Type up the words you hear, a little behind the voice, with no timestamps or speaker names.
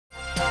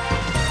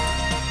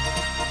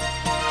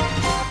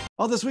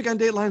Well, this week on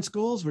Dateline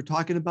Schools, we're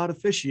talking about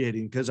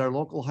officiating because our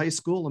local high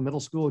school and middle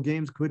school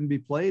games couldn't be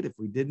played if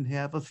we didn't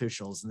have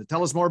officials. And to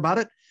tell us more about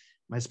it,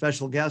 my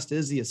special guest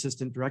is the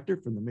Assistant Director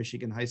from the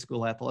Michigan High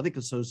School Athletic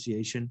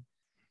Association,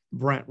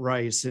 Brent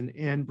Rice.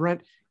 And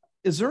Brent,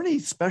 is there any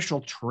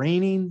special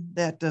training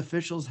that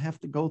officials have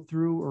to go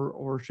through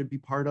or should be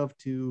part of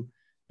to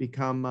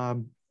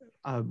become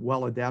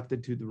well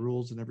adapted to the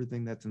rules and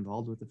everything that's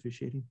involved with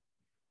officiating?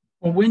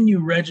 Well, when you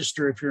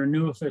register, if you're a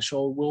new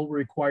official, we'll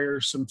require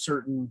some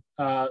certain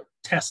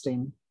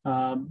testing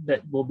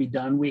that will be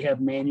done. We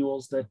have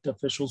manuals that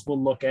officials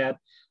will look at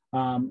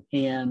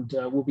and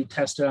will be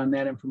tested on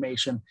that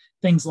information.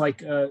 Things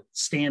like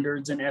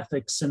standards and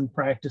ethics and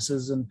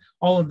practices and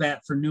all of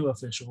that for new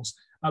officials.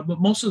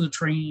 But most of the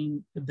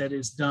training that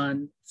is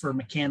done for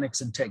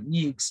mechanics and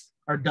techniques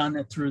are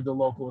done through the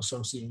local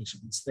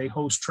associations. They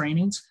host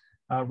trainings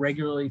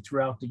regularly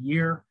throughout the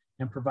year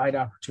and provide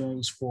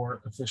opportunities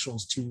for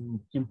officials to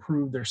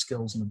improve their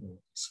skills and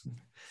abilities.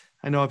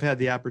 I know I've had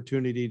the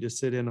opportunity to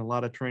sit in a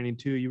lot of training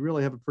too. You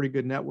really have a pretty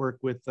good network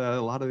with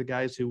a lot of the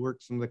guys who work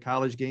some of the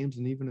college games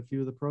and even a few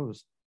of the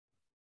pros.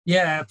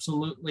 Yeah,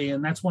 absolutely.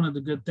 And that's one of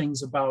the good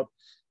things about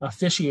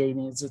officiating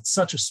is it's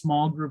such a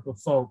small group of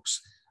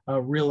folks.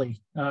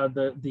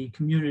 The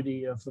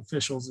community of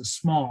officials is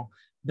small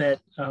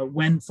that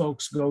when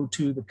folks go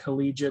to the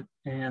collegiate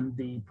and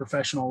the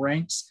professional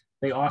ranks,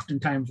 they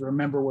oftentimes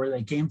remember where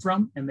they came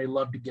from and they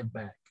love to give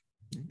back.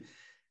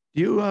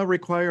 Do you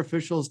require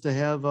officials to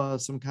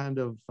have some kind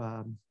of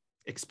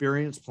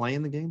experience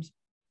playing the games?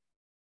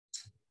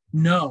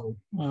 No,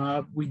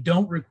 we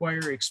don't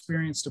require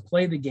experience to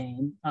play the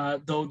game,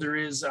 though there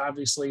is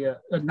obviously a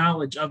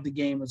knowledge of the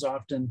game is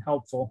often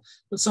helpful.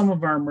 But some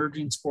of our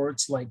emerging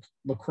sports like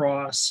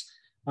lacrosse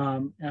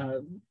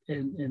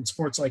and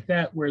sports like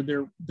that, where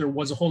there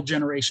was a whole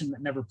generation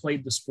that never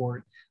played the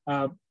sport,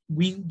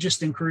 we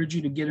just encourage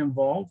you to get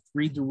involved,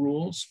 read the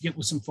rules, get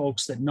with some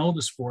folks that know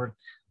the sport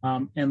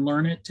and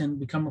learn it and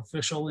become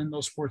official in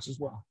those sports as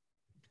well.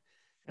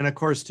 And of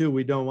course, too,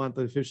 we don't want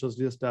the officials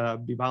just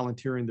be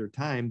volunteering their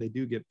time. They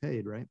do get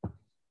paid, right?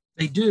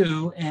 They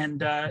do.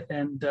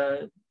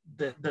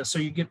 So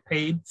you get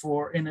paid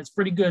for, and it's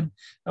pretty good.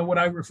 What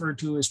I refer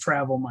to as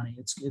travel money.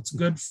 It's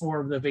good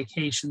for the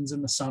vacations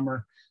in the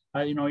summer.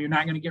 You're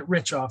not going to get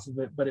rich off of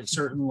it, but it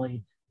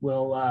certainly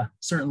will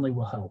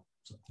help.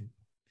 So.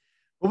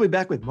 We'll be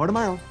back with more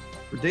tomorrow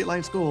for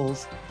Dateline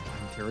Schools.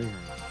 I'm Terry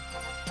Herman.